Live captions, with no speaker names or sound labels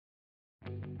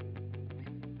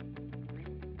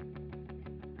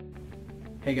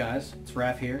Hey guys, it's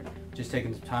Raph here, just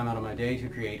taking some time out of my day to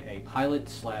create a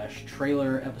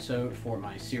pilot/trailer episode for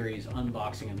my series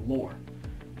Unboxing and Lore.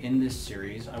 In this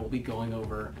series, I will be going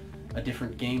over a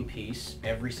different game piece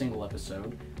every single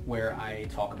episode, where I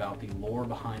talk about the lore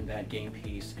behind that game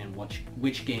piece and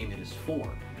which game it is for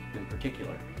in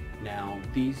particular. Now,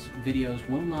 these videos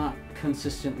will not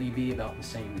consistently be about the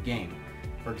same game.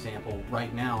 For example,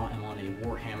 right now I'm on a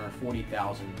Warhammer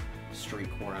 40,000 streak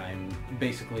where I'm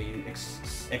basically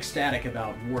ecstatic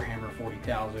about Warhammer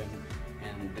 40,000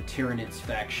 and the Tyranids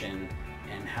faction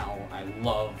and how I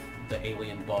love the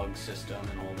alien bug system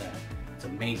and all that. It's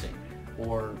amazing.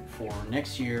 Or for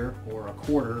next year or a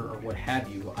quarter or what have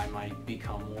you, I might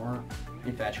become more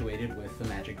infatuated with the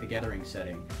Magic the Gathering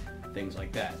setting, things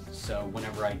like that. So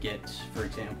whenever I get, for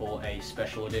example, a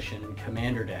special edition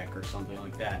commander deck or something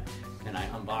like that, and I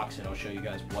unbox it, I'll show you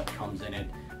guys what comes in it,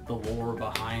 the lore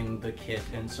behind the kit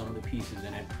and some of the pieces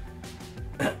in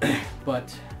it.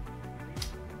 But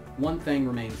one thing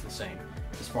remains the same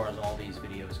as far as all these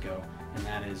videos go, and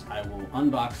that is I will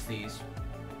unbox these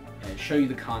and show you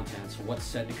the contents, what's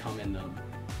said to come in them,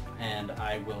 and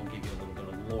I will give you a little bit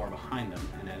of lore behind them.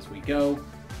 And as we go,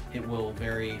 it will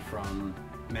vary from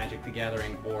Magic the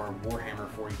Gathering or Warhammer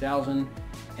 40,000,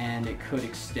 and it could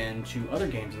extend to other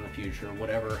games in the future,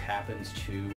 whatever happens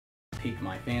to pique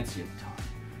my fancy at the time.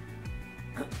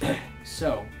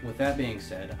 So, with that being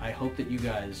said, I hope that you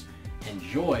guys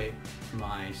enjoy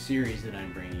my series that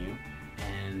I'm bringing you,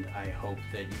 and I hope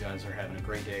that you guys are having a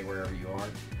great day wherever you are,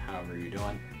 however you're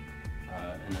doing.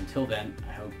 And until then,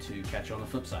 I hope to catch you on the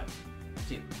flip side.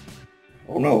 See you.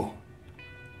 Oh no,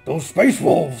 those space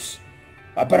wolves!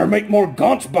 I better make more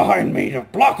gaunts behind me to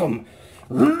block them.